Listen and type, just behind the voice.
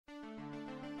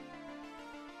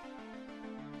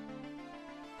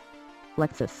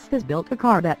Lexus has built a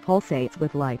car that pulsates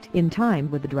with light in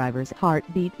time with the driver's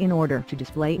heartbeat in order to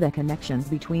display the connection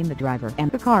between the driver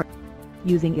and the car.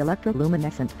 Using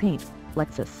electro-luminescent paint,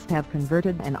 Lexus have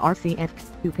converted an RCF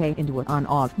coupe into an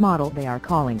on-off model they are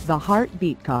calling the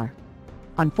Heartbeat car.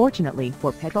 Unfortunately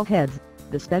for petrol heads,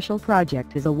 the special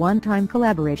project is a one-time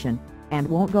collaboration, and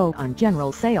won't go on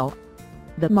general sale.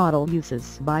 The model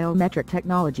uses biometric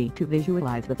technology to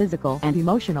visualize the physical and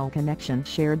emotional connection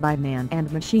shared by man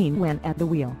and machine when at the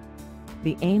wheel.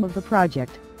 The aim of the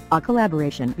project, a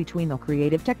collaboration between the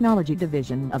creative technology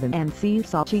division of M&C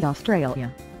Saatchi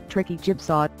Australia, Tricky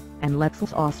Jigsaw, and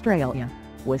Lexus Australia,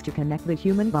 was to connect the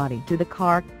human body to the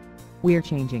car. We're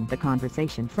changing the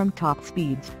conversation from top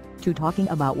speeds to talking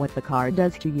about what the car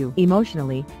does to you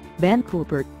emotionally, Ben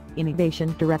Cooper,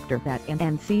 Innovation Director at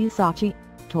M&C Saatchi,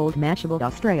 told Mashable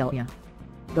Australia.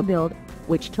 The build,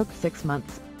 which took 6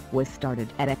 months, was started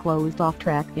at a closed-off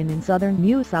track in southern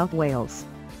New South Wales,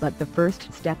 but the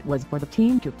first step was for the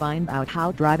team to find out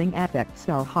how driving affects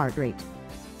our heart rate.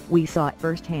 We saw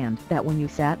firsthand that when you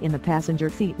sat in the passenger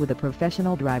seat with a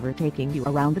professional driver taking you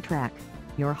around the track,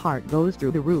 your heart goes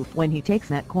through the roof when he takes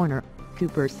that corner,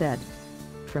 Cooper said.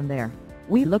 From there,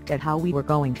 we looked at how we were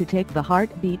going to take the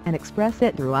heartbeat and express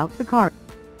it throughout the car.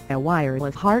 A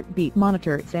wireless heartbeat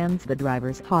monitor sends the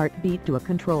driver's heartbeat to a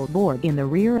control board in the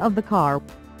rear of the car.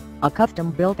 A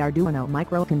custom-built Arduino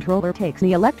microcontroller takes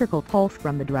the electrical pulse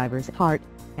from the driver's heart,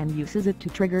 and uses it to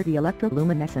trigger the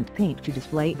electro-luminescent paint to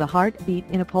display the heartbeat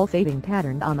in a pulsating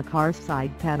pattern on the car's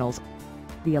side panels.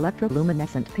 The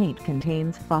electro-luminescent paint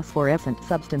contains phosphorescent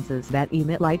substances that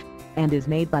emit light, and is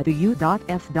made by the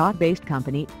U.S.-based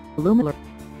company, Lumilar.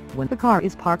 When the car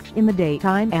is parked in the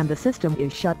daytime and the system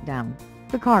is shut down,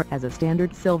 the car has a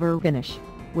standard silver finish,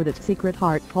 with its secret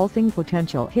heart pulsing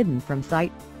potential hidden from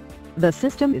sight. The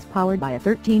system is powered by a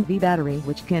 13V battery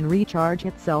which can recharge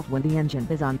itself when the engine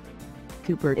is on.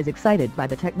 Cooper is excited by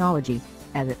the technology,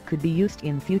 as it could be used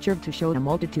in future to show a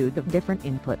multitude of different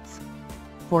inputs.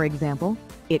 For example,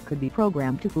 it could be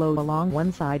programmed to flow along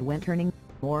one side when turning,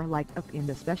 or light up in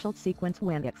the special sequence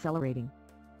when accelerating.